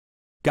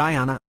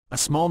Guyana, a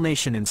small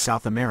nation in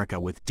South America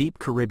with deep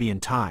Caribbean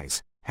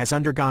ties, has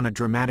undergone a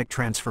dramatic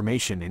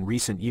transformation in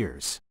recent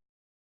years.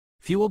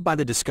 Fueled by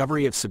the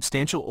discovery of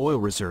substantial oil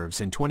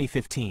reserves in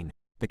 2015,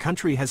 the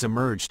country has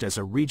emerged as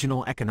a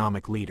regional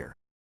economic leader.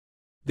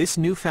 This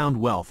newfound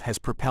wealth has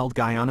propelled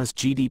Guyana's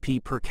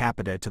GDP per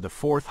capita to the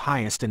fourth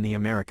highest in the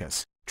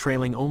Americas,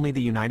 trailing only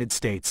the United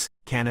States,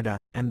 Canada,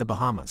 and the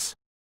Bahamas.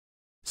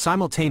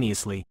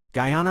 Simultaneously,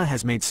 Guyana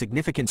has made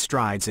significant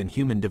strides in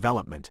human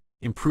development,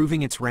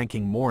 improving its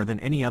ranking more than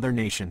any other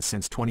nation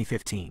since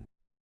 2015.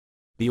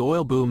 The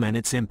oil boom and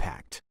its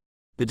impact.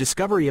 The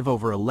discovery of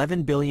over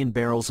 11 billion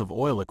barrels of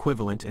oil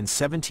equivalent and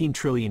 17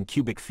 trillion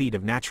cubic feet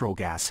of natural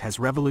gas has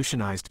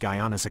revolutionized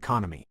Guyana's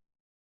economy.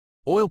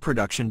 Oil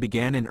production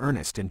began in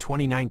earnest in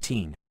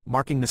 2019,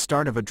 marking the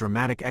start of a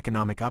dramatic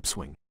economic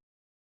upswing.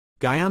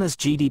 Guyana's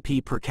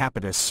GDP per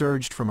capita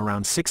surged from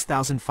around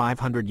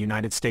 $6,500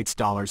 United States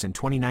dollars in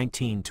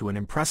 2019 to an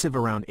impressive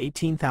around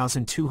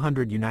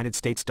 $18,200 United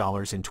States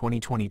dollars in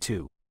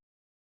 2022.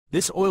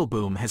 This oil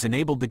boom has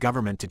enabled the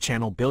government to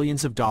channel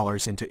billions of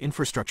dollars into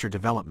infrastructure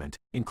development,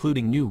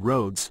 including new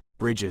roads,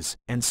 bridges,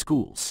 and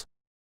schools.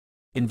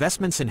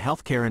 Investments in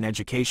healthcare and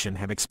education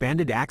have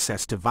expanded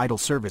access to vital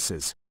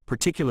services,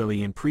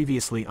 particularly in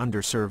previously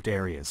underserved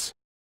areas.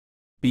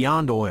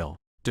 Beyond oil,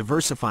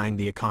 diversifying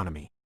the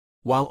economy.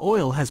 While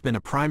oil has been a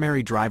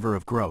primary driver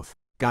of growth,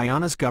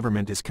 Guyana's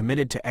government is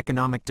committed to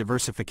economic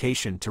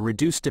diversification to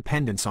reduce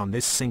dependence on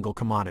this single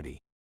commodity.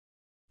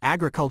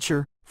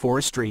 Agriculture,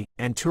 forestry,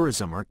 and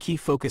tourism are key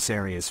focus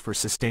areas for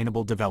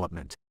sustainable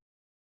development.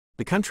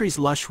 The country's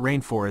lush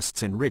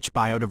rainforests and rich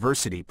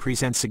biodiversity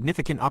present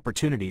significant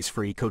opportunities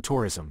for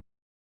ecotourism.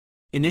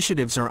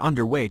 Initiatives are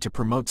underway to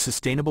promote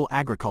sustainable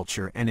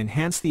agriculture and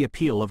enhance the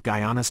appeal of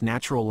Guyana's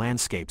natural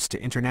landscapes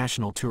to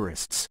international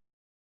tourists.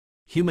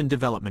 Human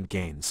development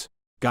gains.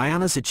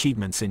 Guyana's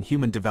achievements in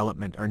human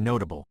development are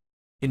notable.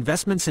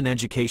 Investments in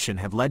education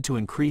have led to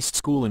increased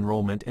school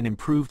enrollment and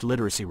improved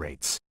literacy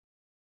rates.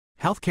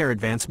 Healthcare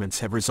advancements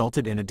have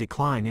resulted in a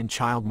decline in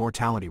child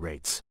mortality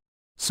rates.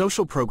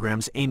 Social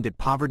programs aimed at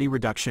poverty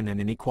reduction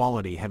and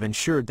inequality have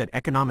ensured that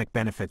economic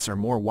benefits are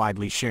more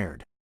widely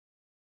shared.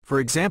 For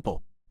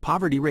example,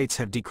 poverty rates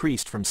have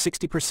decreased from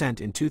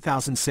 60% in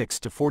 2006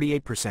 to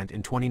 48%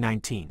 in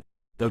 2019,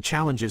 though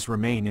challenges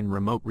remain in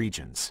remote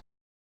regions.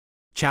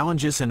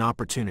 Challenges and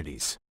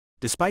opportunities.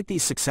 Despite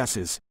these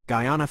successes,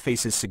 Guyana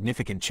faces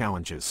significant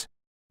challenges.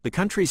 The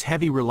country's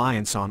heavy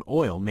reliance on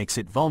oil makes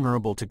it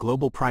vulnerable to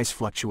global price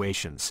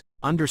fluctuations,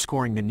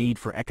 underscoring the need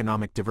for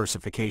economic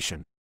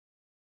diversification.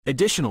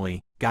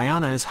 Additionally,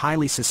 Guyana is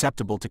highly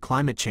susceptible to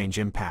climate change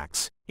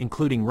impacts,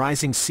 including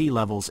rising sea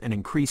levels and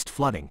increased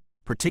flooding,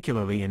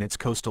 particularly in its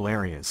coastal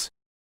areas.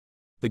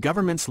 The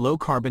government's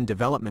Low-Carbon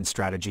Development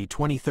Strategy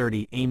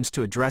 2030 aims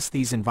to address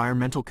these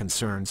environmental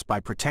concerns by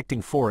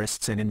protecting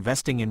forests and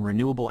investing in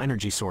renewable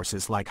energy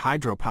sources like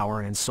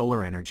hydropower and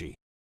solar energy.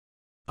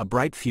 A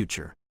bright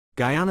future.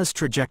 Guyana's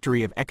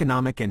trajectory of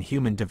economic and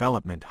human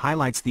development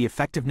highlights the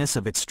effectiveness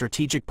of its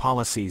strategic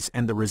policies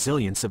and the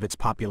resilience of its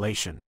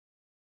population.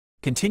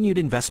 Continued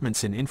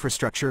investments in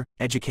infrastructure,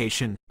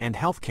 education, and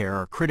healthcare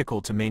are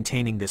critical to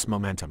maintaining this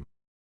momentum.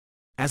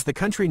 As the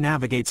country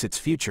navigates its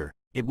future,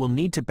 it will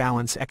need to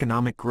balance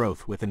economic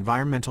growth with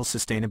environmental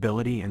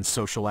sustainability and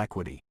social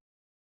equity.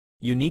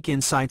 Unique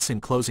insights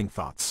and closing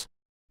thoughts.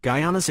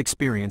 Guyana's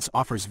experience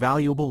offers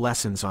valuable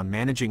lessons on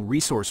managing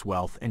resource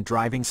wealth and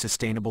driving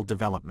sustainable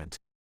development.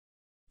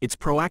 Its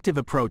proactive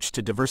approach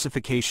to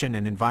diversification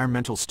and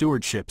environmental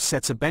stewardship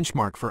sets a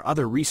benchmark for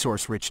other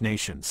resource-rich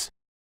nations.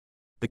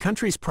 The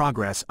country's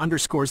progress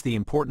underscores the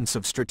importance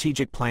of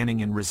strategic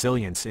planning and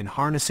resilience in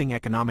harnessing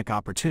economic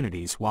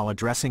opportunities while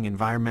addressing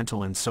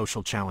environmental and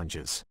social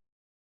challenges.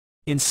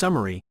 In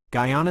summary,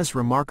 Guyana's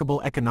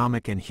remarkable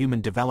economic and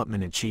human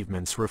development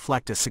achievements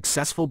reflect a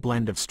successful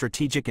blend of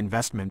strategic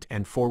investment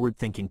and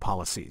forward-thinking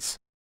policies.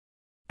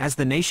 As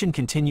the nation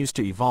continues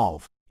to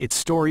evolve, its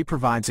story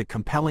provides a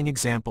compelling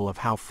example of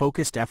how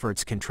focused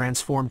efforts can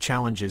transform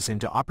challenges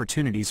into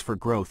opportunities for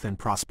growth and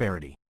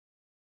prosperity.